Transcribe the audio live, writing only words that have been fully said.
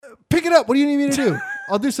Pick it up. What do you need me to do?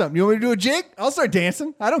 I'll do something. You want me to do a jig? I'll start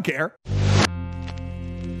dancing. I don't care.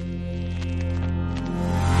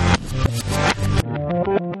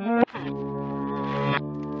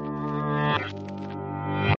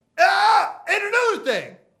 And another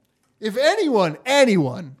thing. If anyone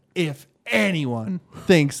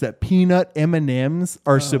thinks that peanut M&Ms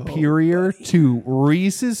are superior to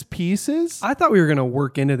Reese's Pieces, I thought we were going to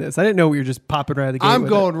work into this. I didn't know we were just popping right out of the gate. I'm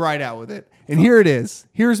going right out with it. And here it is.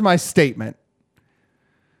 Here's my statement.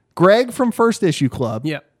 Greg from First Issue Club,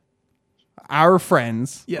 our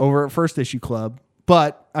friends over at First Issue Club,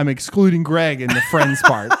 but I'm excluding Greg in the friends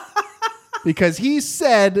part because he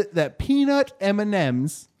said that peanut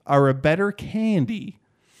M&Ms are a better candy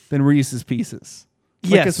than Reese's Pieces.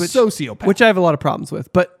 Like a sociopath. Which I have a lot of problems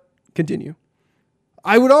with, but continue.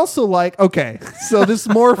 I would also so this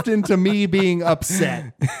morphed into me being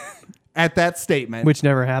upset at that statement. Which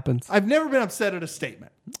never happens. I've never been upset at a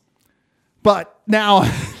statement. But now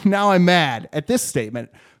I'm mad at this statement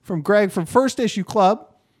from Greg from First Issue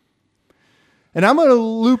Club. And I'm going to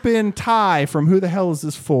loop in Ty from Who the Hell Is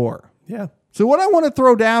This For? Yeah. So what I want to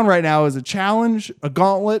throw down right now is a challenge, a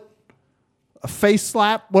gauntlet, a face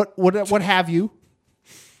slap, what have you.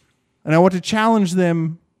 And I want to challenge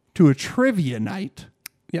them to a trivia night.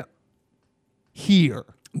 Yeah. Here.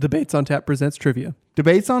 Debates on Tap presents trivia.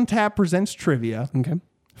 Debates on Tap presents trivia. Okay.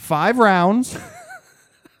 5 rounds.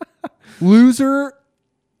 Losers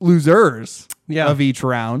of each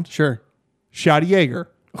round. Sure. Shot of Jaeger.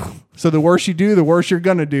 So the worse you do, the worse you're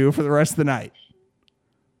going to do for the rest of the night.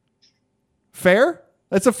 Fair?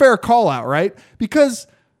 That's a fair call out, right? Because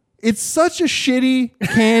it's such a shitty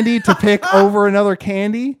candy to pick over another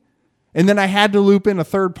candy. And then I had to loop in a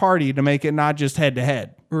third party to make it not just head to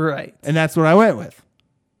head. Right. And that's what I went with.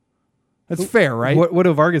 That's fair, right? What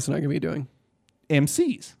are Vargas not going to be doing?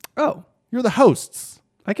 MCs. Oh. You're the hosts.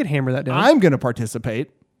 I could hammer that down. I'm going to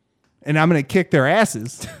participate. And I'm going to kick their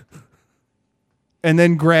asses. And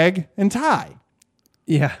then Greg and Ty.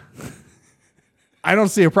 Yeah. I don't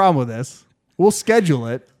see a problem with this. We'll schedule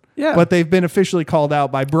it. Yeah. But they've been officially called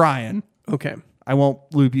out by Brian. Okay. I won't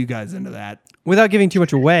loop you guys into that. Without giving too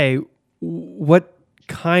much away, what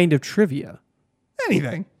kind of trivia?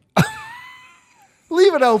 Anything.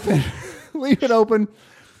 Leave it open. Leave it open.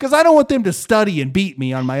 Because I don't want them to study and beat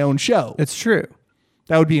me on my own show. It's true.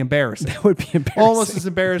 That would be embarrassing. That would be embarrassing. Almost as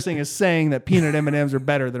embarrassing as saying that peanut M&Ms are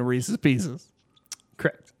better than Reese's Pieces.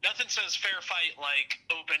 Correct. Nothing says fair fight like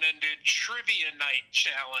open-ended trivia night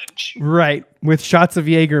challenge. Right. With shots of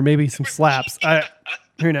Jaeger, maybe some slaps.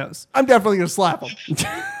 Who knows? I'm definitely going to slap them.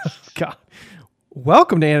 God.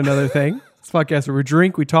 Welcome to And Another Thing. This podcast where we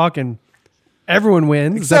drink, we talk, and everyone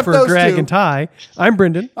wins. Except for Greg and Ty. I'm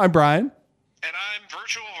Brendan. I'm Brian. And I'm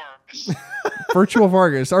Virtual Vargas. Virtual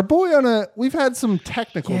Vargas. Our boy we've had some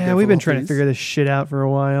technical difficulties. We've been trying to figure this shit out for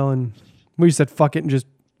a while, and we just said fuck it and just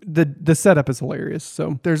the setup is hilarious.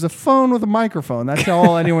 So there's a phone with a microphone. That's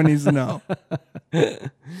all anyone needs to know.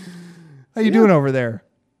 How you doing over there?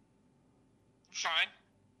 Fine.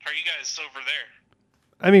 How are you guys over there?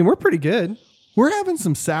 I mean, we're pretty good. We're having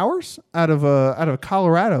some sours out of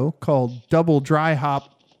Colorado called Double Dry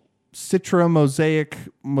Hop Citra Mosaic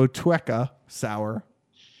Motueka Sour.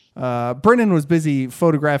 Brennan was busy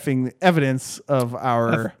photographing evidence of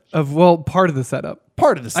our part of the setup.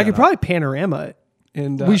 I could probably panorama it,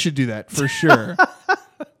 and we should do that for sure.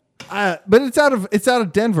 But it's out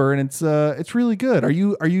of Denver, and it's really good. Are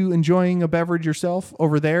you enjoying a beverage yourself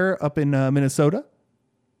over there up in Minnesota?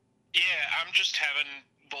 Yeah, I'm just having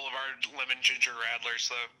Boulevard Lemon Ginger Radler.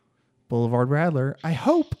 So Boulevard Radler. I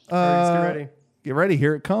hope. Get ready. Get ready.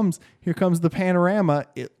 Here it comes. Here comes the panorama.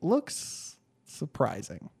 It looks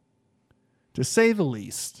surprising, to say the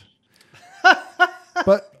least.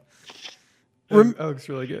 But it looks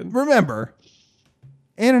really good. Remember,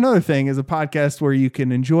 And Another Thing is a podcast where you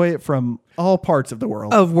can enjoy it from all parts of the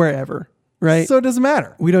world. Of wherever, right? So it doesn't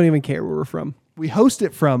matter. We don't even care where we're from. We host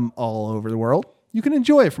it from all over the world. You can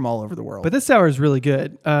enjoy it from all over the world. But this sour is really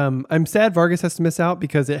good. I'm sad Vargas has to miss out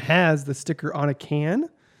because it has the sticker on a can.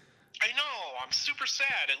 I know. I'm super sad.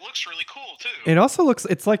 It looks really cool too. It also looks.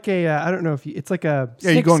 It's like a. I don't know if it's like a.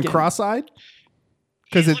 Yeah, you going cross-eyed?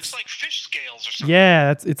 Because it looks like fish scales or something.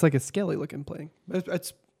 Yeah, it's like a scaly looking thing.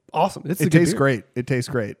 It's awesome. It tastes great. It tastes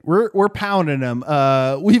great. We're pounding them.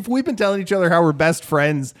 We've been telling each other how we're best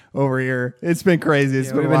friends over here. It's been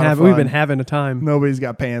crazy. We've been having a time. Nobody's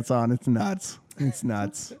got pants on. It's nuts. It's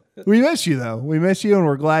nuts. We miss you though. We miss you, and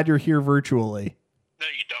we're glad you're here virtually. No,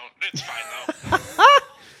 you don't. It's fine though.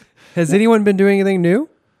 Has anyone been doing anything new?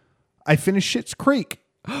 I finished Schitt's Creek.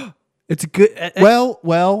 It's good.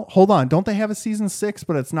 Well, hold on. Don't they have a season 6?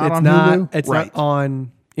 But it's not on Hulu. It's not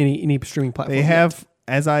on any streaming platform. They have,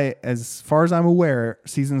 as far as I'm aware,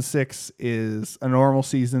 season 6 is a normal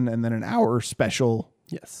season and then an hour special.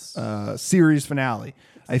 Yes. Series finale.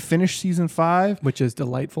 I finished season 5, which is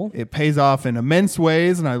delightful. It pays off in immense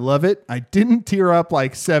ways, and I love it. I didn't tear up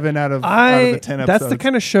like 7 out of the 10 episodes. That's the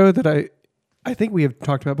kind of show that I think we have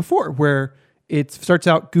talked about before, where it starts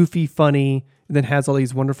out goofy, funny, and then has all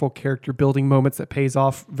these wonderful character building moments that pays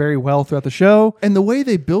off very well throughout the show. And the way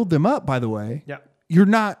they build them up, by the way, you're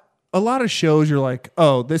not, a lot of shows you're like,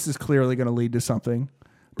 oh, this is clearly going to lead to something.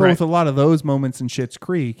 But with a lot of those moments in Schitt's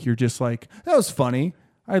Creek, you're just like, that was funny.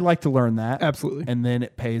 I'd like to learn that. Absolutely. And then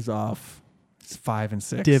it pays off. It's 5 and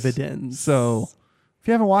 6. Dividends. So if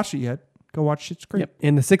you haven't watched it yet, go watch Schitt's Creek. Yep.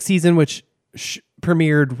 And the 6th season, which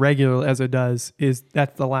premiered regularly as it does,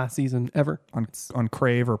 that's the last season ever. On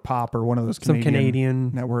Crave or Pop or one of those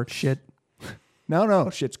Canadian network shit. No,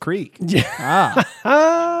 Schitt's Creek. Yeah.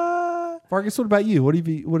 Vargas, what about you? What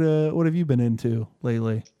have you been into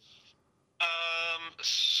lately?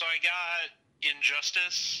 So I got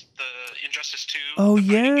Injustice, the Injustice 2. Oh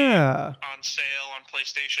yeah. On sale on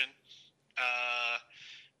PlayStation.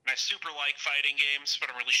 I super like fighting games, but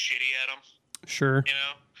I'm really shitty at them. Sure. You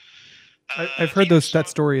know. I've heard that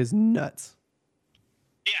story is nuts.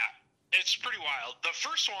 Yeah, it's pretty wild. The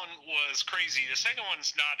first one was crazy. The second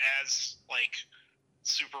one's not as like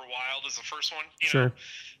super wild as the first one. You know?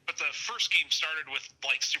 But the first game started with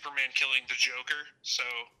like Superman killing the Joker, so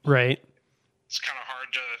right. It's kind of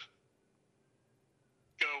hard to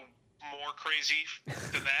go more crazy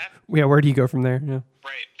than that. Yeah, where do you go from there? Yeah.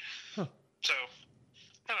 Right. Huh. So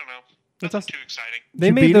I don't know. That's Nothing too exciting.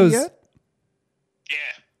 They made those. Yeah.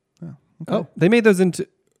 Okay. Oh, they made those into.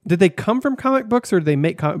 Did they come from comic books or did they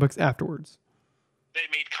make comic books afterwards? They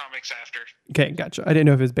made comics after. Okay, gotcha. I didn't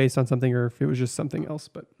know if it was based on something or if it was just something else,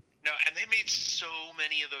 but no, and they made so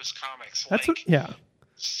many of those comics. That's like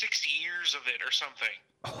 6 years of it or something.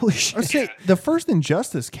 Holy shit! I'd say the first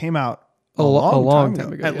Injustice came out a long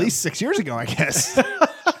time ago. At least 6 years ago, I guess.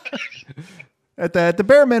 At the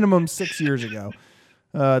bare minimum, 6 years ago.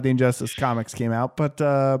 The Injustice comics came out. But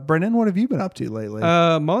Brennan, what have you been up to lately?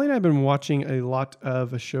 Molly and I have been watching a lot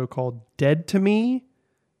of a show called Dead to Me,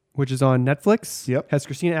 which is on Netflix. Yep. Has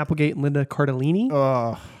Christina Applegate and Linda Cardellini.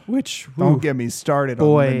 Don't get me started on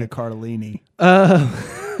Linda Cardellini.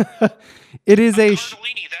 It is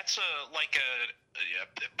Cardellini, that's like a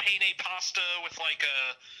penne pasta with like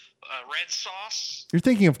a red sauce. You're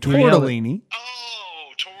thinking of tortellini.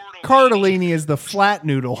 Oh, tortellini. Cardellini is the flat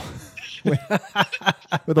noodle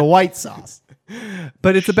with a white sauce.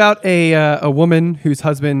 But it's about a woman whose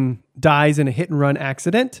husband dies in a hit and run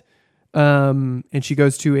accident. And she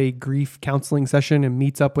goes to a grief counseling session and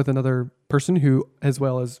meets up with another person who as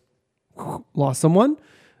well as lost someone.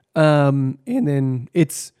 And then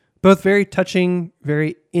it's both very touching,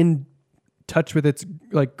 very in touch with its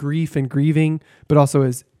like grief and grieving, but also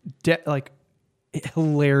is like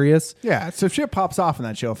hilarious. Yeah, so shit pops off in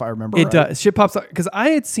that show if I remember it does. Shit pops off because I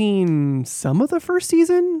had seen some of the first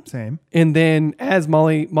season. Same. And then as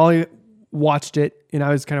Molly watched it and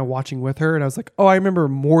I was kind of watching with her and I was like, oh, I remember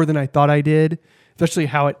more than I thought I did, especially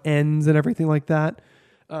how it ends and everything like that.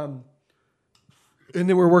 And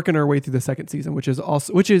then we're working our way through the second season, which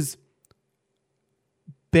is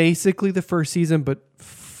basically the first season, but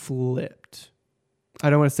flipped. I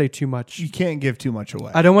don't want to say too much. You can't give too much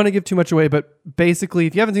away. I don't want to give too much away, but basically,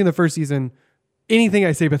 if you haven't seen the first season, anything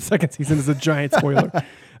I say about the second season is a giant spoiler.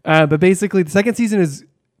 But basically, the second season is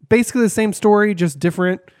basically the same story, just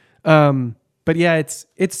different. But yeah, it's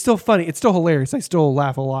still funny. It's still hilarious. I still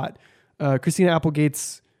laugh a lot. Christina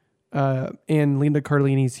Applegate's and Linda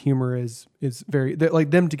Cardellini's humor is very like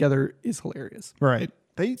them together is hilarious. Right.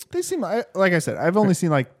 They seem like I said, I've only seen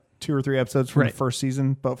like 2 or 3 episodes from the first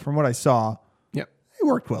season, but from what I saw, they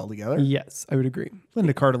worked well together. Yes, I would agree.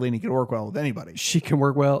 Linda Cardellini can work well with anybody. She can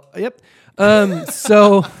work well. Yep.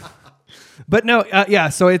 So, but no, yeah.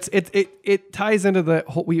 So it ties into the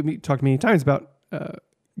whole. We talked many times about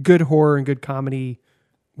good horror and good comedy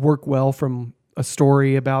work well from a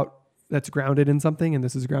story about that's grounded in something, and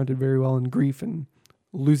this is grounded very well in grief and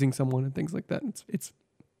losing someone and things like that. It's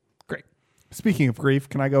great. Speaking of grief,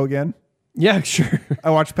 can I go again? Yeah, sure. I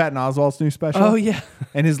watched Patton Oswalt's new special. Oh, yeah.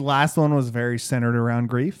 And his last one was very centered around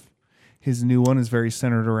grief. His new one is very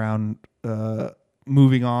centered around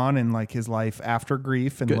moving on and like his life after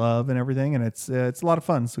grief and love and everything. And it's a lot of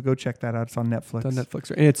fun. So go check that out. It's on Netflix. It's on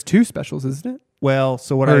Netflix. And it's 2 specials, isn't it? Well,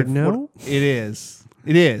 so it is.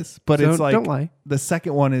 It is. But so it's like don't lie. The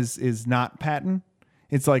second one is not Patton.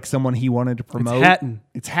 It's like someone he wanted to promote.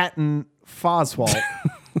 It's Hatton Foswalt.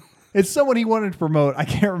 It's someone he wanted to promote. I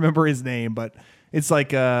can't remember his name, but It's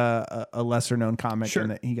like a lesser known comic, Sure.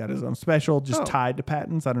 and that he got his own special just tied to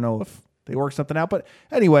Patton's. I don't know if they work something out, but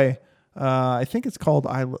anyway, I think it's called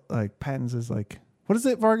Patton's is like, what is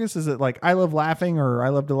it, Vargas? Is it like I Love Laughing or I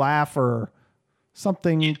Love to Laugh or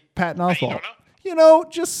something? Patton Oswalt. You know,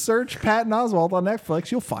 just search Patton Oswalt on Netflix.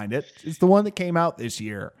 You'll find it. It's the one that came out this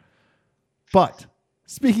year. But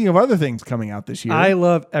speaking of other things coming out this year, I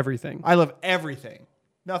love everything. I love everything.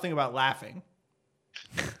 Nothing about laughing.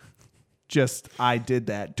 Just I did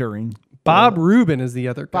that during Bob Rubin is the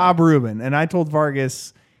other guy. Bob Rubin. And I told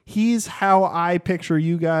Vargas, he's how I picture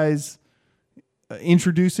you guys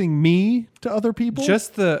introducing me to other people.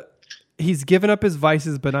 He's given up his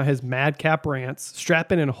vices, but not his madcap rants.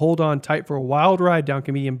 Strap in and hold on tight for a wild ride down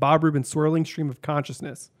comedian Bob Rubin's swirling stream of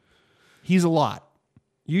consciousness. He's a lot.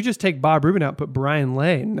 You just take Bob Rubin out, put Brian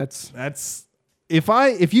Lane. That's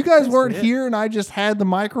if you guys weren't here and I just had the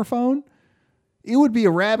microphone, it would be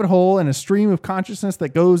a rabbit hole and a stream of consciousness that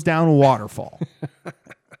goes down a waterfall.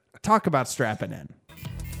 Talk about strapping in.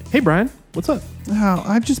 Hey, Brian, what's up? Oh,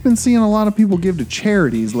 I've just been seeing a lot of people give to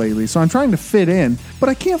charities lately, so I'm trying to fit in, but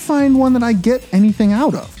I can't find one that I get anything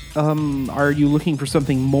out of. Are you looking for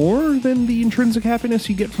something more than the intrinsic happiness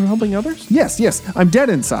you get from helping others? Yes, I'm dead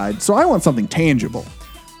inside, so I want something tangible.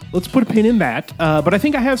 Let's put a pin in that, but I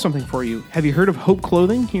think I have something for you. Have you heard of Hope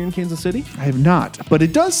Clothing here in Kansas City? I have not, but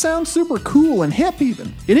it does sound super cool and hip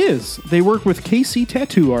even. It is. They work with KC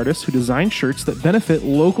tattoo artists who design shirts that benefit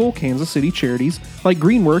local Kansas City charities like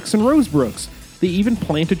Greenworks and Rosebrooks. They even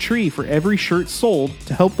plant a tree for every shirt sold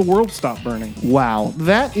to help the world stop burning. Wow,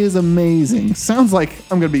 that is amazing. Sounds like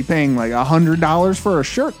I'm going to be paying like $100 for a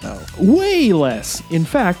shirt, though. Way less. In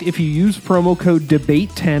fact, if you use promo code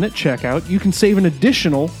DEBATE10 at checkout, you can save an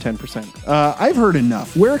additional 10%. I've heard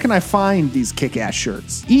enough. Where can I find these kick-ass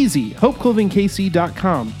shirts? Easy.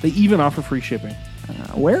 HopeClothingKC.com. They even offer free shipping.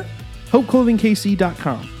 Where?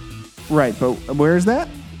 HopeClothingKC.com. Right, but where is that?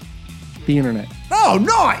 The internet. Oh,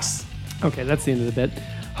 nice! Okay, that's the end of the bit.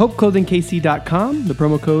 HopeClothingKC.com. The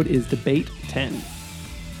promo code is DEBATE10.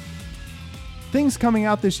 Things coming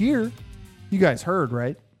out this year. You guys heard,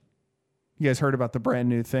 right? You guys heard about the brand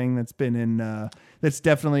new thing that's been in, that's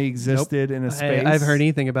definitely existed in a space. I've heard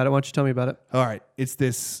anything about it. Why don't you tell me about it? All right, it's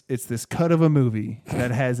this cut of a movie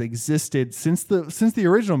that has existed since the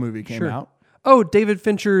original movie came out. Oh, David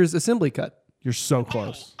Fincher's Assembly Cut. You're so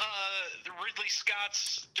close. Ridley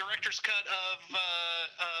Scott's director's cut of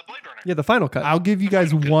Blade Runner. Yeah, the final cut. I'll give you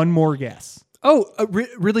guys one more guess. Oh,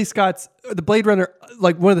 Ridley Scott's the Blade Runner,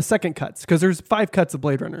 like one of the second cuts, because there's 5 cuts of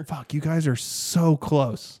Blade Runner. Fuck, you guys are so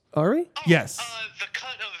close. Are we? Yes. The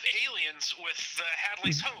cut of Aliens with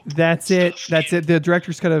Hadley's Hope. That's it. That's it. The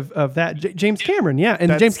director's cut of that. James Cameron, yeah.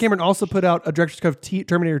 And James Cameron also put out a director's cut of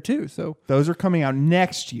Terminator 2. So those are coming out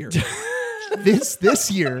next year.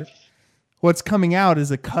 this year, what's coming out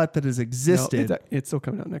is a cut that has existed. No, it's still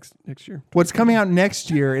coming out next year. What's coming out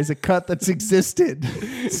next year is a cut that's existed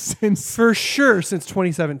since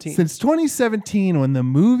 2017. Since 2017, when the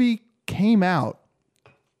movie came out.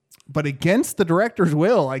 But against the director's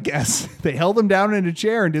will, I guess. They held him down in a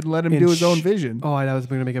chair and didn't let him do his own vision. Oh, I was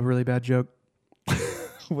going to make a really bad joke.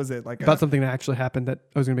 Was it like about something that actually happened that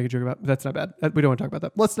I was going to make a joke about? That's not bad. We don't want to talk about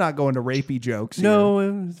that. Let's not go into rapey jokes here. No,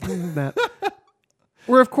 it wasn't that.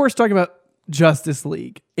 We're, of course, talking about Justice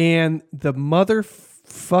League and the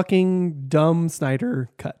motherfucking Dumb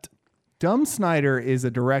Snyder cut. Dumb Snyder is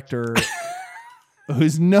a director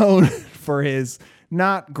who's known for his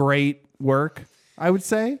not great work, I would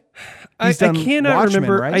say. I cannot Watchmen,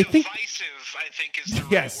 remember. Right? Divisive, I think, is the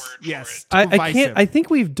right word yes. for it. I can't. I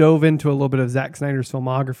think we've dove into a little bit of Zack Snyder's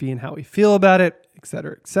filmography and how we feel about it, et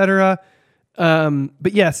cetera, et cetera.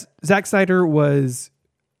 But yes, Zack Snyder was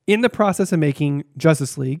in the process of making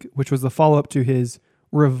Justice League, which was the follow-up to his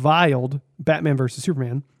reviled Batman versus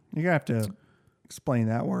Superman. You're going to have to explain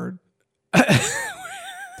that word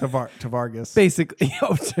to Vargas. Basically,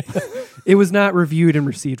 it was not reviewed and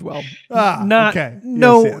received well. Okay.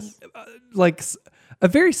 Yes. Like a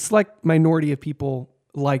very select minority of people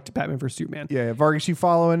liked Batman vs. Superman. Yeah, Vargas, you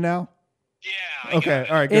following now? Yeah. Okay.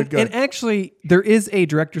 All right. Good. And actually, there is a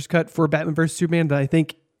director's cut for Batman vs. Superman that I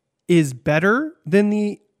think is better than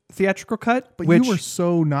the theatrical cut. But you were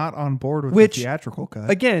so not on board with the theatrical cut.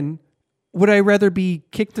 Again, would I rather be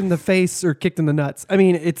kicked in the face or kicked in the nuts? I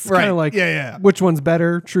mean, it's kind of like, which one's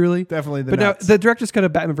better, truly? Definitely the nuts. Now, the director's cut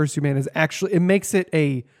of Batman vs. Superman is actually, it makes it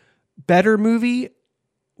a better movie,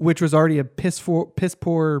 which was already a piss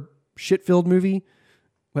poor, shit-filled movie.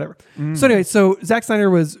 Whatever. So anyway, Zack Snyder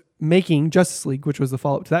was making Justice League, which was the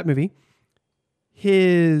follow-up to that movie.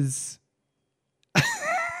 It's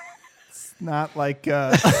not like...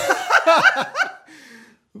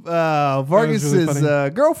 Vargas's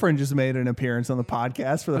girlfriend just made an appearance on the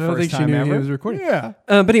podcast for the first time she knew ever. He was recording. Yeah.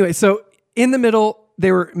 But anyway, so in the middle,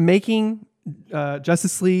 they were making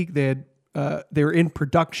Justice League. They were in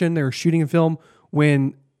production. They were shooting a film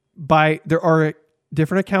when there are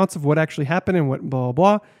different accounts of what actually happened and what blah,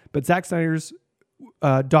 blah, blah. But Zack Snyder's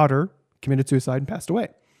daughter committed suicide and passed away.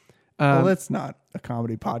 Well, that's not a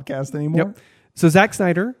comedy podcast anymore. Yep. So Zack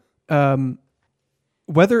Snyder, depending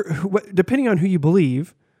on who you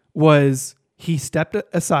believe, he stepped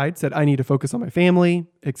aside, said, I need to focus on my family,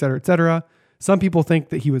 et cetera, et cetera. Some people think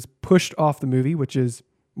that he was pushed off the movie, which is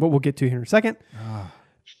what we'll get to here in a second.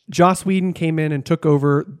 Joss Whedon came in and took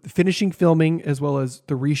over finishing filming as well as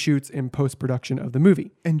the reshoots and post-production of the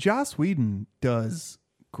movie. And Joss Whedon does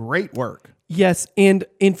great work. Yes, and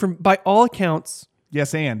from by all accounts...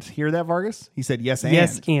 Yes, and. Hear that, Vargas? He said yes, and.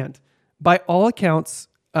 Yes, and. By all accounts,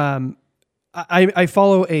 I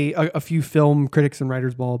follow a few film critics and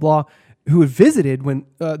writers, blah, blah, blah, who had visited when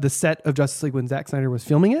the set of Justice League when Zack Snyder was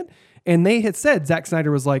filming it, and they had said Zack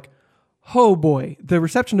Snyder was like, oh boy, the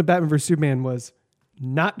reception of Batman vs. Superman was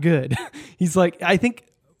not good. He's like, I think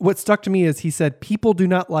what stuck to me is he said people do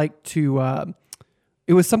not like to,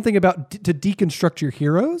 it was something about to deconstruct your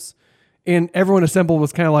heroes, and everyone assembled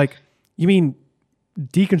was kind of like, you mean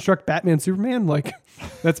deconstruct Batman Superman? Like,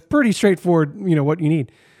 that's pretty straightforward, what you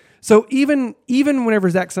need. So even whenever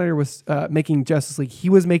Zack Snyder was making Justice League, he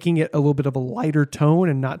was making it a little bit of a lighter tone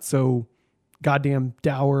and not so goddamn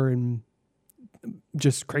dour and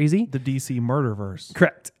just crazy. The DC Murderverse.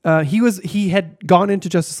 Correct. He had gone into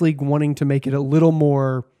Justice League wanting to make it a little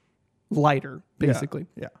more lighter, basically.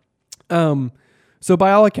 Yeah. So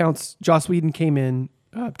by all accounts, Joss Whedon came in,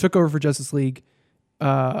 took over for Justice League,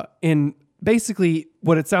 and basically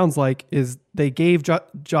what it sounds like is they gave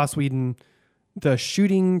Joss Whedon the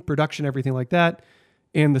shooting, production, everything like that,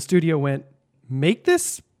 and the studio went, make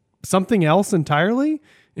this something else entirely?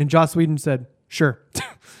 And Joss Whedon said, sure.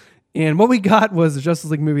 And what we got was a Justice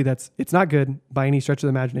League movie it's not good by any stretch of the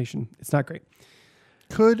imagination. It's not great.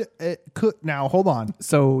 Now hold on.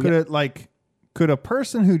 So could a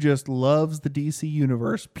person who just loves the DC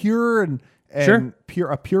universe, pure and sure,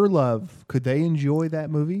 pure love, could they enjoy that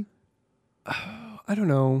movie? I don't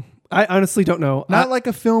know. I honestly don't know. Not like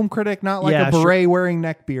a film critic, not like a beret wearing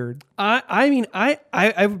neckbeard. I mean, I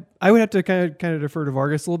would have to kind of defer to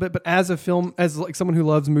Vargas a little bit, but as like someone who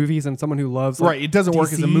loves movies and someone who loves right, it doesn't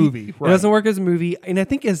work as a movie. Right. It doesn't work as a movie, and I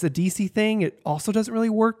think as the DC thing, it also doesn't really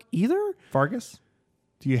work either. Vargas,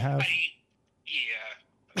 do you have?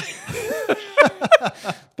 Yeah.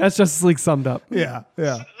 That's Justice League summed up. Yeah. The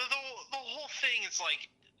whole thing is like,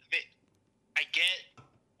 I get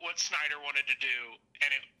what Snyder wanted to do,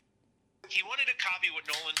 and he wanted to copy what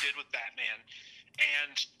Nolan did with Batman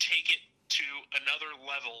and take it to another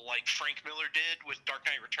level like Frank Miller did with Dark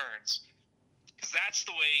Knight Returns. Because that's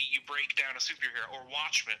the way you break down a superhero, or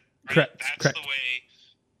Watchmen. Right? Correct. That's the way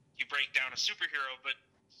you break down a superhero, but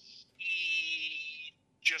he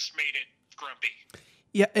just made it grumpy.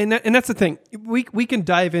 Yeah, and that's the thing. We can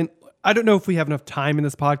dive in. I don't know if we have enough time in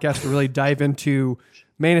this podcast to really dive into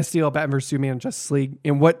Man of Steel, Batman vs. Superman, Justice League,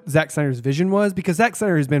 and what Zack Snyder's vision was, because Zack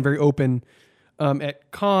Snyder has been very open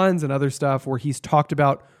at cons and other stuff where he's talked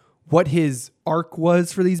about what his arc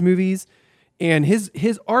was for these movies, and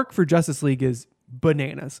his arc for Justice League is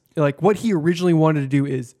bananas. Like, what he originally wanted to do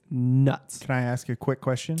is nuts. Can I ask you a quick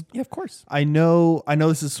question? Yeah, of course. I know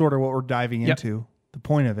this is sort of what we're diving into, the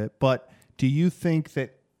point of it, but do you think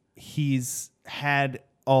that he's had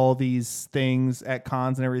all these things at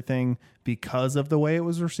cons and everything because of the way it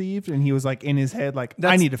was received, and he was like in his head like,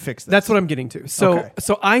 I need to fix this? That's what I'm getting to. So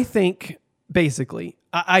I think basically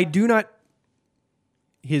I do not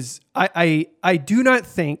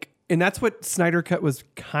think, and that's what Snyder Cut was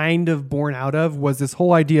kind of born out of, was this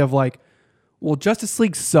whole idea of like, well, Justice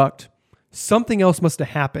League sucked, something else must have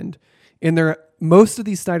happened, and most of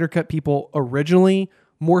these Snyder Cut people originally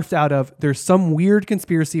morphed out of, there's some weird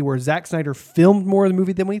conspiracy where Zack Snyder filmed more of the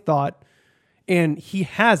movie than we thought, and he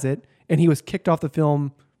has it, and he was kicked off the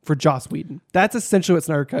film for Joss Whedon. That's essentially what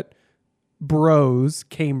Snyder Cut bros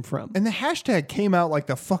came from. And the hashtag came out like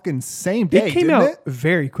the fucking same day. It came out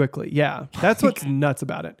very quickly. Yeah. That's what's nuts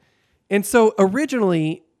about it. And so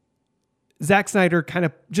originally, Zack Snyder kind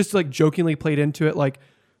of just like jokingly played into it. Like,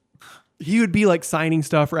 he would be like signing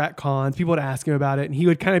stuff or at cons. People would ask him about it, and he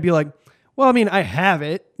would kind of be like, well, I mean, I have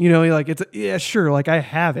it. Sure, like I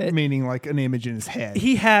have it. Meaning like an image in his head.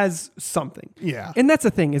 He has something. Yeah. And that's the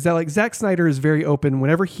thing, is that like Zack Snyder is very open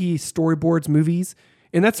whenever he storyboards movies.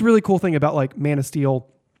 And that's a really cool thing about like Man of Steel,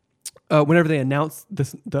 whenever they announce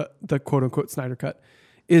the quote unquote Snyder Cut,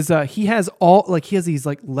 is he has these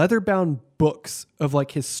like leather bound books of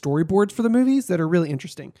like his storyboards for the movies that are really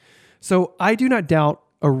interesting. So I do not doubt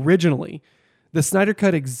originally the Snyder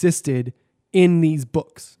Cut existed in these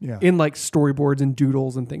books, in like storyboards and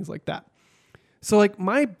doodles and things like that. So like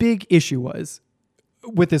my big issue was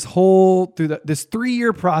with this whole this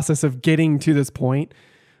 3-year process of getting to this point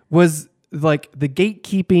was like the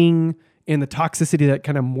gatekeeping and the toxicity that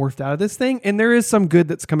kind of morphed out of this thing. And there is some good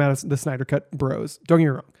that's come out of the Snyder Cut bros. Don't get me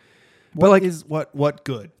wrong. What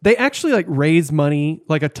good? They actually like raise money,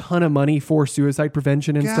 like a ton of money for suicide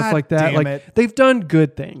prevention and stuff like that. Like they've done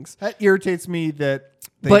good things. That irritates me that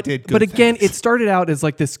they did good But again, things. it started out as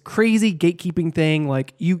like this crazy gatekeeping thing.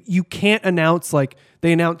 Like you can't announce, like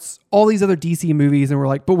they announce all these other DC movies and we're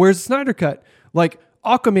like, but where's the Snyder Cut? Like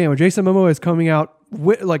Aquaman with Jason Momoa is coming out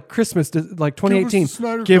like Christmas, like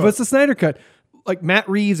 2018. Give us the Snyder Cut. Like Matt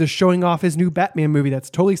Reeves is showing off his new Batman movie that's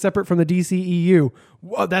totally separate from the DCEU.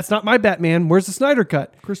 Well, that's not my Batman. Where's the Snyder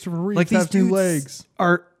Cut? Christopher Reeves like these two legs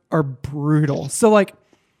are brutal. So like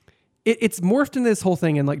it's morphed into this whole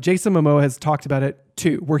thing, and like Jason Momoa has talked about it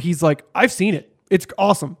too, where he's like, I've seen it. It's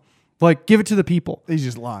awesome. Like give it to the people. He's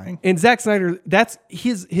just lying. And Zack Snyder, that's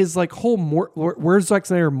his like whole where Zack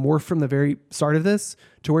Snyder morphed from the very start of this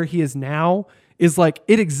to where he is now is like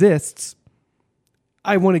it exists.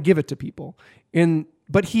 I want to give it to people.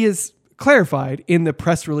 But he has clarified in the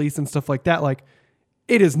press release and stuff like that, like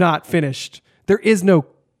it is not finished. There is no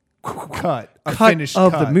cut of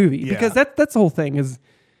the movie because that's the whole thing. Is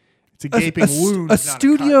it's a gaping wound. A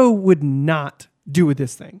studio would not do with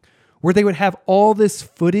this thing, where they would have all this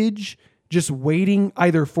footage just waiting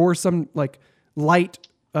either for some like light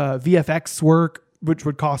VFX work, which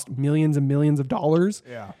would cost millions and millions of dollars,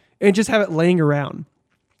 and just have it laying around.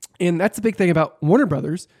 And that's the big thing about Warner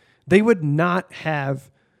Brothers. They would not have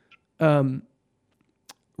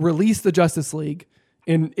released the Justice League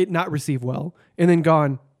and it not receive well, and then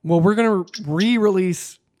gone, well, we're going to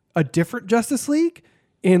re-release a different Justice League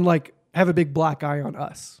and like have a big black eye on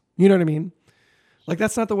us. You know what I mean? Like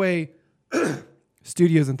that's not the way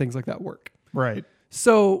studios and things like that work. Right.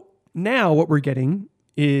 So now what we're getting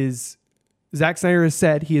is Zack Snyder has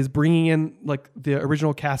said he is bringing in like the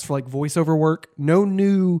original cast for like voiceover work, no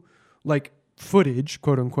new like footage,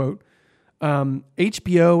 quote unquote.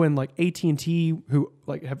 HBO and like AT&T, who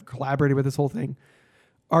like have collaborated with this whole thing,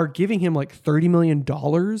 are giving him like $30 million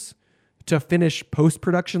to finish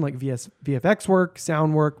post-production, like VFX work,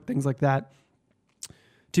 sound work, things like that,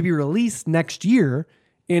 to be released next year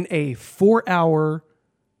in a 4-hour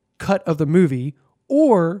cut of the movie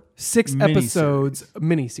or 6 episodes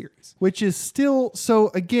miniseries. Which is still, so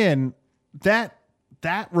again, that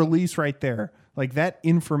release right there, like that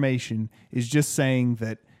information is just saying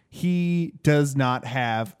that he does not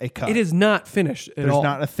have a cut. It is not finished at all. There's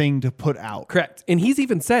not a thing to put out. Correct. And he's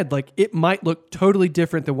even said like it might look totally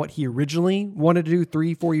different than what he originally wanted to do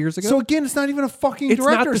 3-4 years ago. So again, it's not even a fucking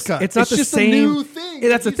director's cut. It's not the just same a new thing.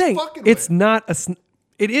 That's the thing. It's not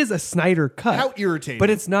it is a Snyder cut. How irritating. But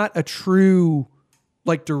it's not a true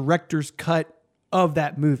like director's cut of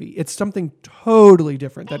that movie. It's something totally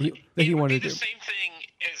different that he wanted to do. The same thing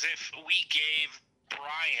as if we gave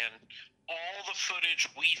Brian all the footage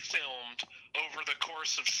we filmed over the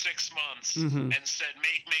course of 6 months and said,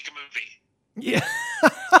 make a movie. Yeah.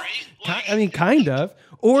 Right? Like, I mean, kind of.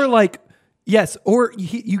 Or like, yes, or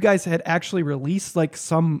you guys had actually released like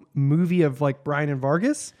some movie of like Brian and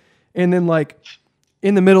Vargas, and then like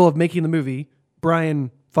in the middle of making the movie,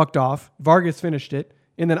 Brian fucked off, Vargas finished it,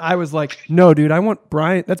 and then I was like, no, dude, I want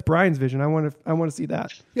Brian. That's Brian's vision. I want to see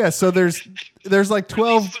that. Yeah. So there's like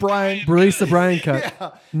 12 Brian. Release the Brian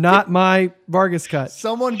cut, not my Vargas cut.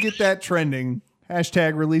 Someone get that trending.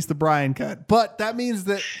 Hashtag release the Brian cut. But that means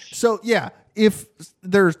that, so yeah, if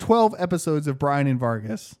there's 12 episodes of Brian and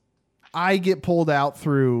Vargas, I get pulled out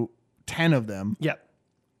through 10 of them. Yep.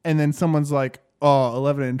 And then someone's like, oh,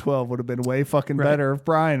 11 and 12 would have been way fucking better if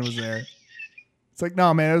Brian was there. It's like,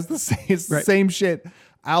 no, man, it was the same, the same shit.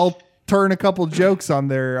 I'll turn a couple jokes on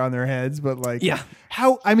their heads, but like,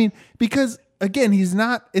 how, I mean, because again,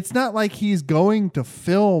 it's not like he's going to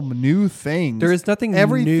film new things. There is nothing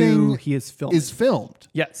new he is filmed.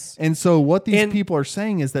 Yes. And so what these people are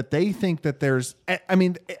saying is that they think that there's, I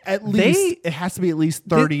mean, at least it has to be at least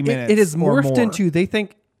 30 minutes. It is morphed more. into, they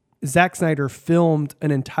think Zack Snyder filmed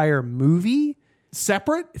an entire movie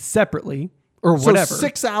separately. Or whatever.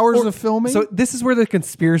 6 hours of filming? So this is where the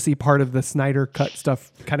conspiracy part of the Snyder Cut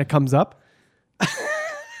stuff kind of comes up.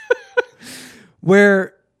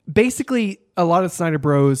 Where basically a lot of Snyder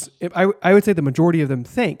bros, I would say the majority of them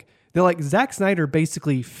think, they're like, Zack Snyder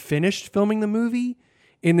basically finished filming the movie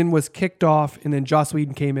and then was kicked off, and then Joss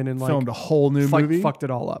Whedon came in and like filmed a whole new movie, fucked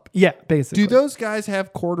it all up. Yeah, basically. Do those guys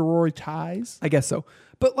have corduroy ties? I guess so,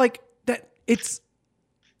 but like that,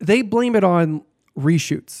 they blame it on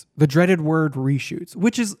reshoots, the dreaded word reshoots,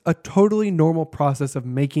 which is a totally normal process of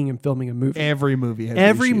making and filming a movie. Every movie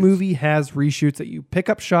has reshoots that you pick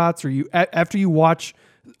up shots, or you after you watch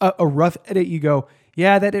a rough edit, you go,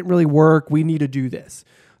 yeah, that didn't really work. We need to do this.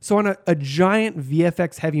 So on a giant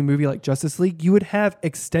VFX heavy movie like Justice League, you would have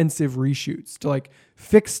extensive reshoots to like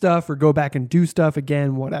fix stuff or go back and do stuff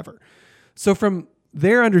again, whatever. So from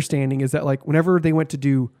their understanding is that like whenever they went to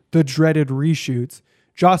do the dreaded reshoots,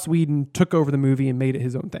 Joss Whedon took over the movie and made it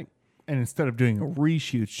his own thing. And instead of doing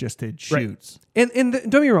reshoots, just did shoots. Right. And don't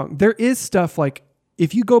get me wrong, there is stuff like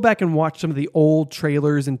if you go back and watch some of the old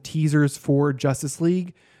trailers and teasers for Justice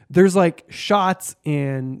League, there's like shots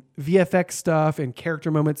and VFX stuff and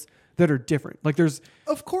character moments that are different. Like there's,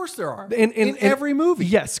 of course there are in every movie.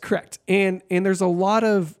 Yes, correct. And there's a lot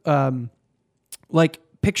of like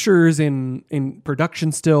pictures in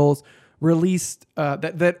production stills released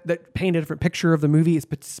that paint a different picture of the movie,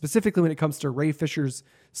 specifically when it comes to Ray Fisher's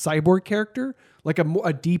cyborg character, like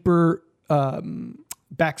a deeper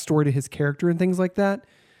backstory to his character and things like that.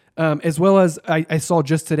 As well as I saw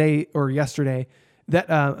just today or yesterday that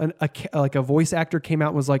a voice actor came out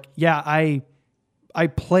and was like, yeah, I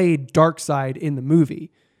played Darkseid in the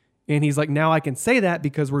movie. And he's like, now I can say that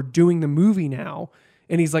because we're doing the movie now.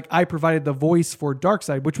 And he's like, I provided the voice for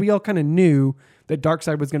Darkseid, which we all kind of knew that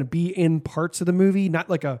Darkseid was going to be in parts of the movie, not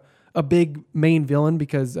like a big main villain,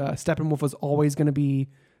 because Steppenwolf was always going to be,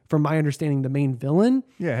 from my understanding, the main villain.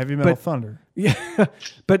 Yeah, Heavy Metal Thunder. Yeah,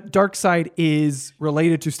 but Darkseid is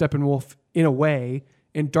related to Steppenwolf in a way,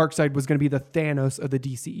 and Darkseid was going to be the Thanos of the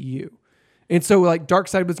DCEU. And so like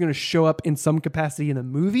Darkseid was going to show up in some capacity in the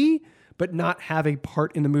movie, but not have a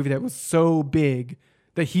part in the movie that was so big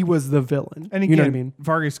that he was the villain. And again, you know what I mean?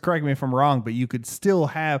 Vargas, correct me if I'm wrong, but you could still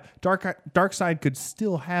have Darkseid could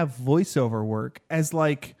still have voiceover work as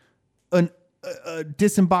like a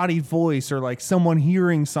disembodied voice, or like someone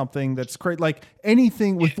hearing something that's great. Like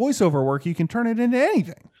anything with voiceover work, you can turn it into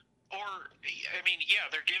anything. Or, I mean, yeah,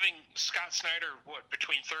 they're giving Scott Snyder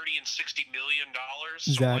between $30 and $60 million.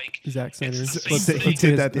 Zack Snyder. He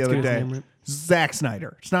did that the other day. Zack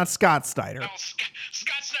Snyder. It's not Scott Snyder. No,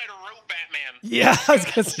 Scott Snyder wrote Batman. Yeah, I was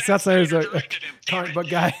gonna say Scott Snyder's a comic book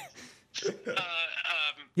guy.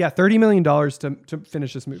 Yeah, $30 million to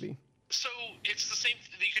finish this movie. So it's the same.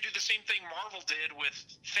 You could do the same thing Marvel did with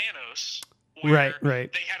Thanos, where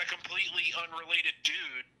right. They had a completely unrelated dude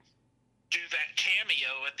do that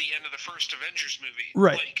cameo at the end of the first Avengers movie.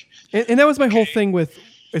 Right. Like, and that was my whole thing with,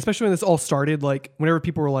 especially when this all started, like whenever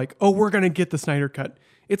people were like, oh, we're going to get the Snyder Cut.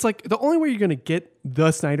 It's like the only way you're going to get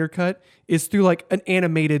the Snyder Cut is through like an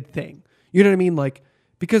animated thing. You know what I mean? Like,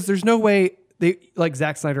 because there's no way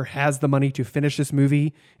Zack Snyder has the money to finish this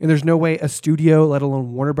movie, and there's no way a studio, let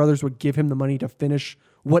alone Warner Brothers, would give him the money to finish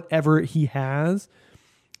whatever he has.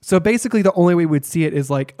 So basically, the only way we'd see it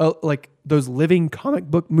is like those living comic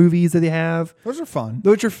book movies that they have. Those are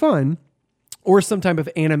fun. Or some type of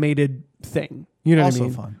animated thing. You know what I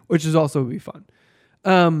mean? Fun. Which is also would be fun.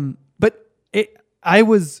 But I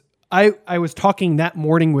was talking that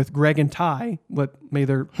morning with Greg and Ty. May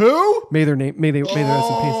their rest in peace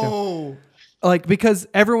now. Like, because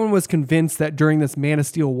everyone was convinced that during this Man of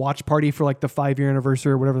Steel watch party for like the 5-year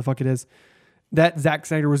anniversary or whatever the fuck it is, that Zack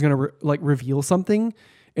Snyder was going to reveal something.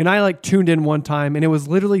 And I like tuned in one time, and it was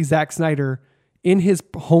literally Zack Snyder in his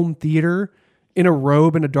home theater in a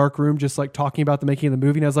robe in a dark room, just like talking about the making of the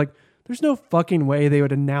movie. And I was like, there's no fucking way they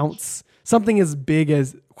would announce something as big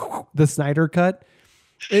as the Snyder Cut.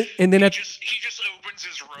 And then he just opens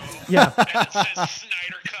his robe. Yeah. And it says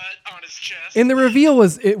Snyder Cut on his chest. And the reveal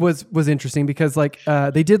was interesting because like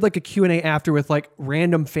they did like a Q&A after with like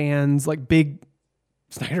random fans, like big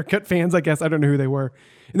Snyder Cut fans, I guess. I don't know who they were.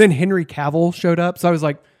 And then Henry Cavill showed up. So I was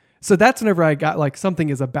like, so that's whenever I got like something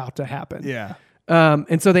is about to happen. Yeah.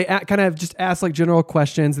 And so they kind of just asked like general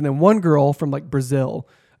questions. And then one girl from like Brazil,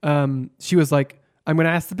 she was like, I'm going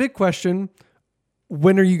to ask the big question.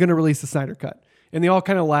 When are you going to release the Snyder Cut? And they all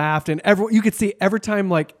kind of laughed, and you could see every time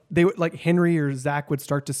like they would, like Henry or Zach would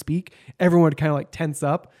start to speak, everyone would kind of like tense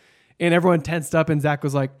up, and everyone tensed up, and Zach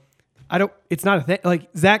was like, it's not a thing. Like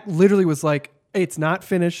Zach literally was like, it's not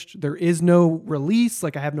finished. There is no release.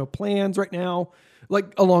 Like I have no plans right now,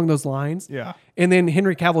 like along those lines. Yeah. And then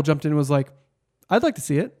Henry Cavill jumped in and was like, I'd like to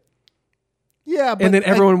see it. Yeah. But and then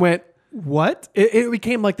everyone went, what? It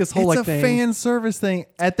became like this whole it's like a thing. fan service thing.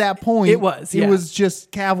 At that point, it was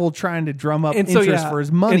just Cavill trying to drum up interest for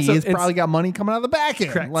his money. He's probably got money coming out of the back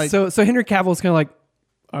end. Correct. Like, so Henry Cavill is kind of like,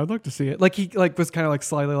 I'd like to see it. Like he like was kind of like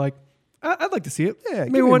slyly like, I'd like to see it. Yeah,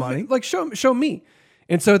 give me money. Like show me.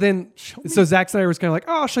 And so then, so Zack Snyder was kind of like,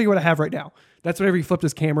 oh, I'll show you what I have right now. That's whenever he flipped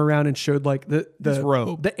his camera around and showed like the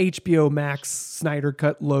robe, the HBO Max Snyder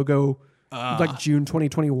Cut logo, like June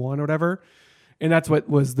 2021 or whatever. And that's what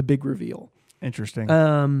was the big reveal. Interesting.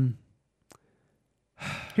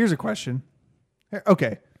 Here's a question.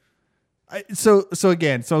 Okay. So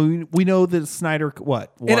we know that Snyder,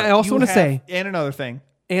 what? And I also want to say. And another thing.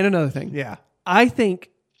 Yeah. I think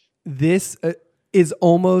this is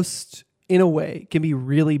almost, in a way, can be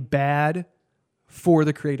really bad for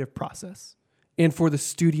the creative process and for the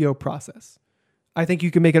studio process. I think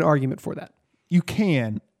you can make an argument for that. You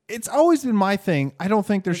can. It's always been my thing. I don't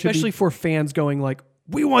think there should be. Especially for fans going like,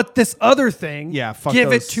 we want this other thing. Yeah, fuck give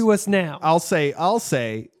those. It to us now. I'll say,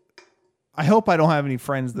 I hope I don't have any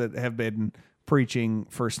friends that have been preaching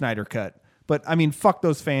for Snyder Cut. But I mean, fuck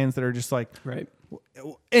those fans that are just like, right.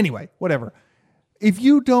 Anyway, whatever. If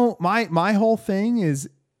you don't, my whole thing is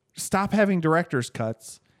stop having director's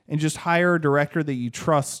cuts and just hire a director that you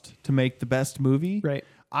trust to make the best movie. Right.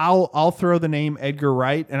 I'll throw the name Edgar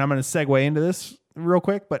Wright, and I'm going to segue into this real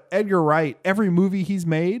quick. But Edgar Wright, every movie he's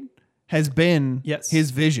made has been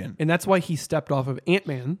his vision, and that's why he stepped off of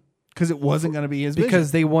Ant-Man. Because it wasn't going to be his vision.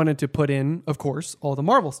 Because they wanted to put in, of course, all the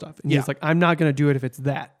Marvel stuff. And he's like, I'm not going to do it if it's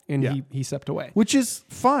that. And he stepped away. Which is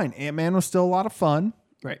fine. Ant-Man was still a lot of fun.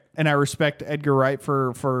 Right. And I respect Edgar Wright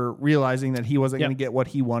for realizing that he wasn't going to get what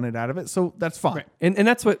he wanted out of it. So that's fine. Right. And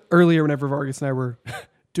that's what earlier, whenever Vargas and I were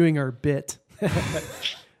doing our bit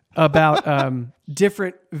about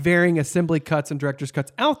different varying assembly cuts and director's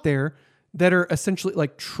cuts out there that are essentially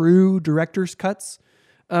like true director's cuts.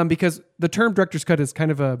 Because the term director's cut is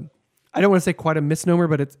kind of I don't want to say quite a misnomer,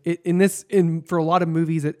 but for a lot of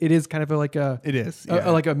movies, it is kind of like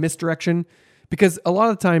a misdirection, because a lot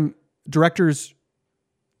of the time directors,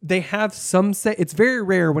 they have some say. It's very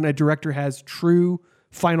rare when a director has true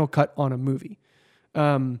final cut on a movie.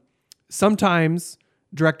 Sometimes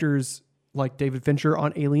directors like David Fincher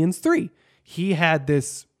on Aliens 3, he had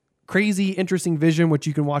this crazy, interesting vision, which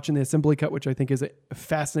you can watch in the assembly cut, which I think is a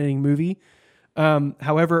fascinating movie.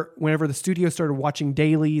 However, whenever the studio started watching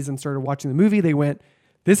dailies and started watching the movie, they went,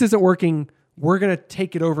 this isn't working. We're going to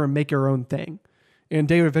take it over and make our own thing. And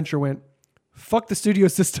David Fincher went, fuck the studio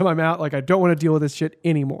system. I'm out. Like, I don't want to deal with this shit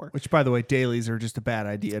anymore. Which, by the way, dailies are just a bad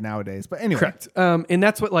idea nowadays. But anyway. Correct. And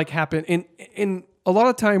that's what like happened. And a lot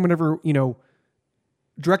of time whenever,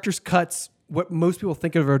 director's cuts, what most people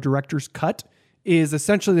think of a director's cut is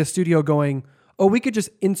essentially the studio going, oh, we could just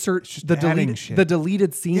insert the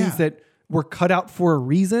deleted scenes that were cut out for a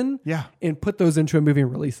reason, and put those into a movie and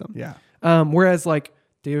release them. Yeah. Whereas like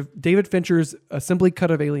David Fincher's assembly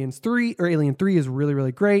cut of Alien 3 is really,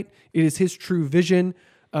 really great. It is his true vision.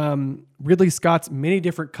 Ridley Scott's many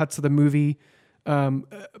different cuts of the movie,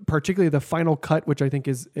 particularly the final cut, which I think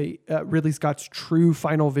is Ridley Scott's true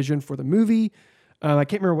final vision for the movie. I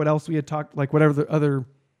can't remember what else we had talked, like whatever the other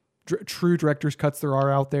true director's cuts there are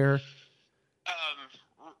out there.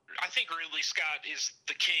 I think Ridley Scott is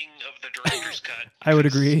the king of the director's cut. I would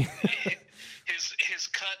agree. His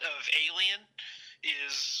cut of Alien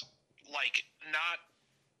is like not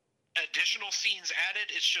additional scenes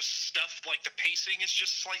added. It's just stuff like the pacing is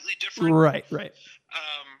just slightly different. Right.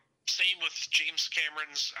 Same with James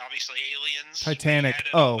Cameron's, obviously, Aliens. Titanic.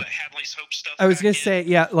 Hadley's Hope stuff. I was going to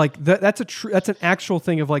say, like that's an actual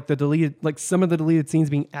thing of like the deleted, like some of the deleted scenes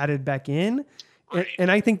being added back in. Right.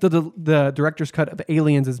 And I think the director's cut of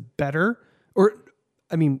Aliens is better. Or,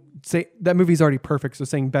 I mean, say that movie's already perfect, so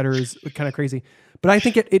saying better is kind of crazy. But I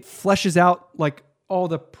think it fleshes out like all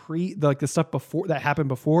the the stuff before that happened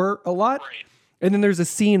before a lot. Right. And then there's a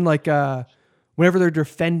scene like whenever they're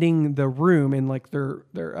defending the room and like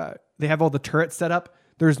they have all the turrets set up.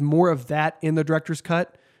 There's more of that in the director's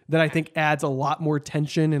cut that I think adds a lot more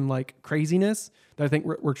tension and like craziness that I think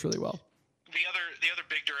works really well. The other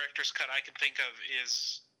big director's cut I can think of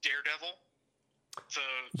is Daredevil,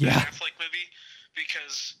 the Affleck movie,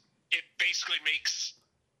 because it basically makes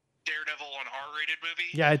Daredevil an R-rated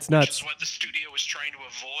movie. Yeah, it's nuts. Which is what the studio was trying to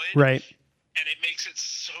avoid. Right. And it makes it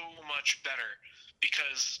so much better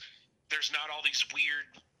because there's not all these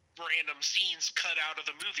weird random scenes cut out of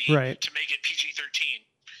the movie to make it PG-13.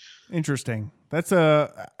 Interesting. That's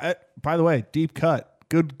by the way, deep cut.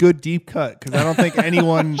 Good deep cut, because I don't think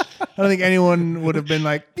anyone would have been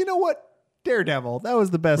like, you know what, Daredevil, that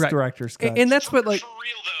was the best director's cut. And that's what, like, for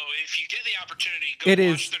real though, if you get the opportunity,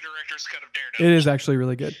 go watch the director's cut of Daredevil. It is actually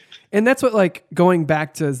really good. And that's what, like, going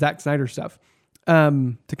back to Zack Snyder stuff,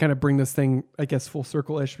 to kind of bring this thing, I guess, full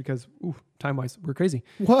circle-ish, because time-wise, we're crazy.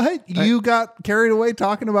 What? You got carried away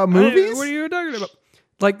talking about movies? What are you talking about?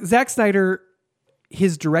 like Zack Snyder,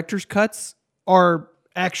 his director's cuts are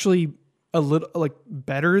actually a little like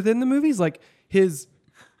better than the movies. Like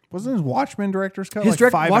wasn't his Watchmen director's cut his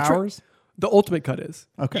like 5 hours? The ultimate cut is.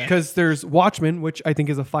 Okay. Because there's Watchmen, which I think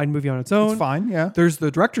is a fine movie on its own. It's fine, yeah. There's the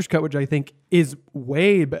director's cut, which I think is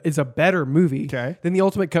a better movie than the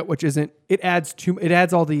ultimate cut, which isn't. It adds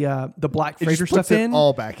all the Black Fraser stuff in.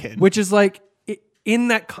 All back in. Which is like in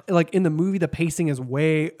the movie, the pacing is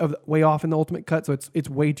way off in the ultimate cut, so it's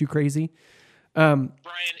way too crazy. Brian, the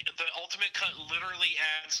ultimate cut literally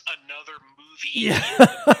adds another movie. Yeah.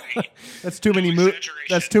 That's too many movies.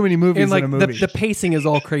 That's too many movies and like in a movie. The pacing is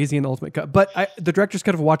all crazy in the ultimate cut, but the director's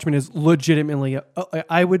cut of Watchmen is legitimately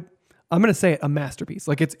I'm gonna say it, a masterpiece.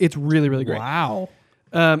 Like it's really, really great. Wow.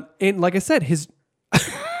 And like I said,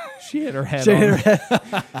 she hit her head.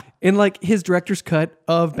 And like his director's cut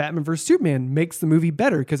of Batman vs Superman makes the movie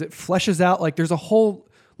better because it fleshes out, like there's a whole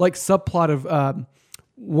like subplot of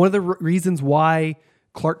one of the reasons why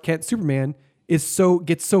Clark Kent Superman gets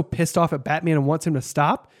so pissed off at Batman and wants him to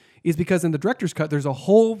stop is because in the director's cut there's a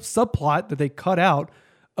whole subplot that they cut out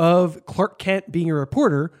of Clark Kent being a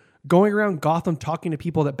reporter going around Gotham talking to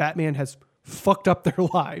people that Batman has fucked up their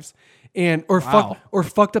lives or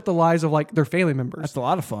fucked up the lives of like their family members. That's a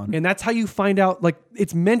lot of fun. And that's how you find out, like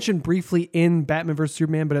it's mentioned briefly in Batman vs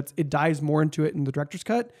Superman, but it dives more into it in the director's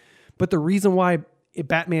cut. But the reason why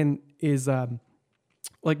Batman is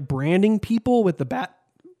like branding people with the bat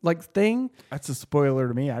like thing. That's a spoiler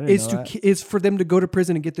to me. I didn't know that. Is for them to go to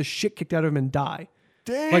prison and get the shit kicked out of him and die.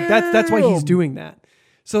 Damn. Like that's why he's doing that.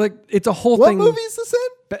 So like it's a whole thing. What movie is this in?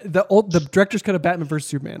 The director's cut of Batman vs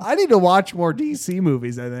Superman. I need to watch more DC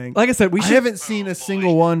movies. I think. Like I said, I haven't seen a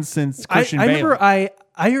single one since Christian Bale.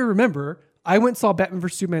 I remember I went and saw Batman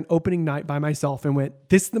vs Superman opening night by myself and went,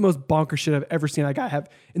 "This is the most bonker shit I've ever seen." And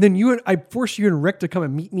then I forced you and Rick to come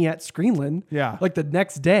and meet me at Screenland. Yeah, like the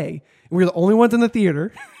next day, and we were the only ones in the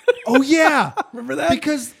theater. Oh yeah, remember that?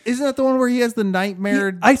 Because isn't that the one where he has the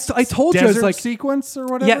nightmare? I told you, I was like sequence or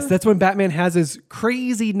whatever. Yes, that's when Batman has his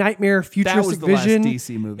crazy nightmare futuristic vision. Last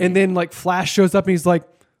DC movie, and then like Flash shows up and he's like,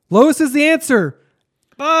 "Lois is the answer."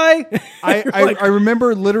 Bye. I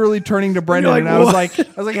remember literally turning to Brendan and I was like,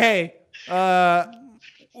 "Hey,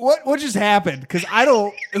 what just happened? Because I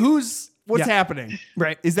don't. What's happening?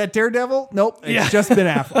 Right? Is that Daredevil? Nope. It's just Ben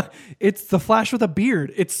Affleck. It's the Flash with a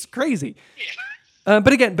beard. It's crazy."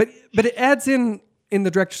 But it adds in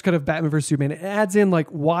the director's cut of Batman vs Superman. It adds in like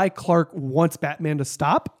why Clark wants Batman to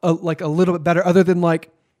stop, like a little bit better, other than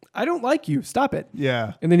like, I don't like you, stop it.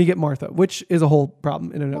 Yeah. And then you get Martha, which is a whole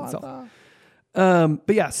problem in and of itself.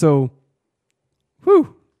 But yeah, so,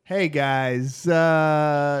 whew. Hey guys,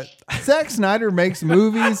 Zack Snyder makes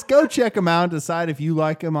movies. Go check them out and decide if you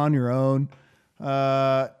like them on your own.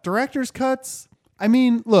 Director's cuts. I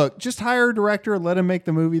mean, look, just hire a director, let him make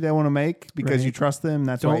the movie they want to make because you trust them.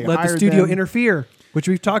 That's why you don't let the studio interfere, which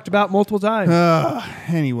we've talked about multiple times.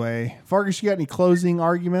 Anyway, Vargas, you got any closing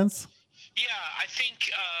arguments? Yeah, I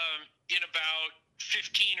think in about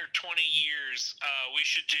 15 or 20 years, we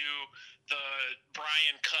should do the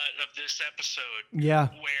Brian cut of this episode. Yeah.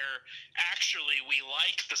 Where actually we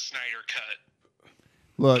like the Snyder cut.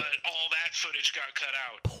 Look, but all that footage got cut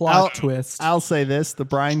out. Plot twist. I'll say this, the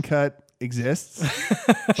Brian cut exists,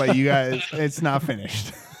 but you guys, it's not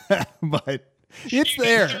finished. But it's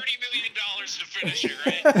there. $30 million to finish it,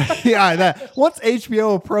 right? Yeah, once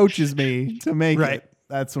HBO approaches me to make it,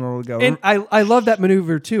 that's when it'll go. And I love that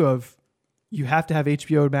maneuver too of you have to have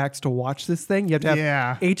HBO Max to watch this thing. You have to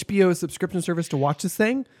have HBO subscription service to watch this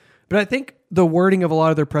thing. But I think the wording of a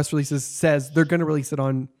lot of their press releases says they're going to release it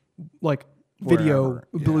on like video,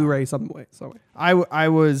 Blu-ray, some way. I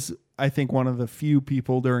was, I think, one of the few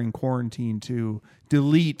people during quarantine to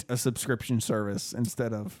delete a subscription service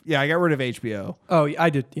instead of, I got rid of HBO. Oh, I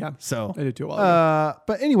did. Yeah. So I did too.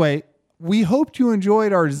 But anyway, we hoped you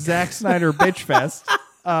enjoyed our Zack Snyder bitch fest.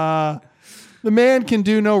 The man can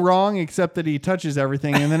do no wrong except that he touches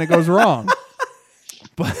everything and then it goes wrong.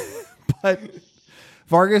 But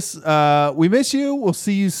Vargas, we miss you. We'll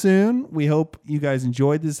see you soon. We hope you guys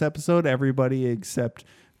enjoyed this episode. Everybody except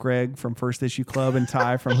Greg from First Issue Club and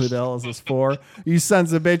Ty from Who the Hell Is This For? You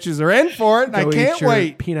sons of bitches are in for it, and I can't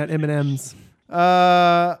wait. Peanut M&Ms.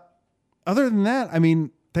 Other than that, I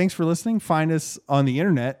mean, thanks for listening. Find us on the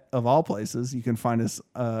internet of all places. You can find us.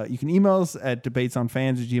 You can email us at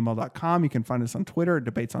debatesonfans@gmail.com. You can find us on Twitter at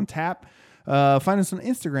debatesontap. Find us on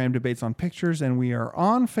Instagram, Debates on Pictures, and we are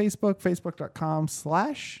on Facebook,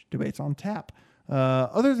 facebook.com/debatesontap.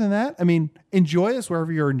 Other than that, I mean, enjoy us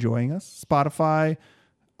wherever you're enjoying us. Spotify,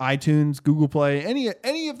 iTunes, Google Play,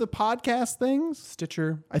 any of the podcast things.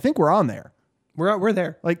 Stitcher. I think we're on there. We're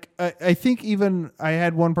there. Like I think even I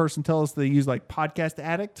had one person tell us they use like Podcast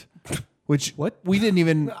Addict, which we didn't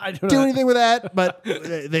even do anything with that, but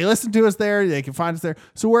they listen to us there. They can find us there.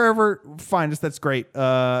 So wherever find us, that's great.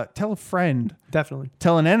 Tell a friend. Definitely.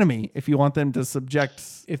 Tell an enemy if you want them to subject.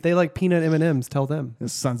 If they like peanut M&Ms, tell them.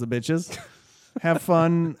 Those sons of bitches. Have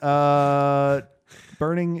fun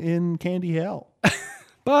burning in candy hell.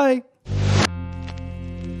 Bye.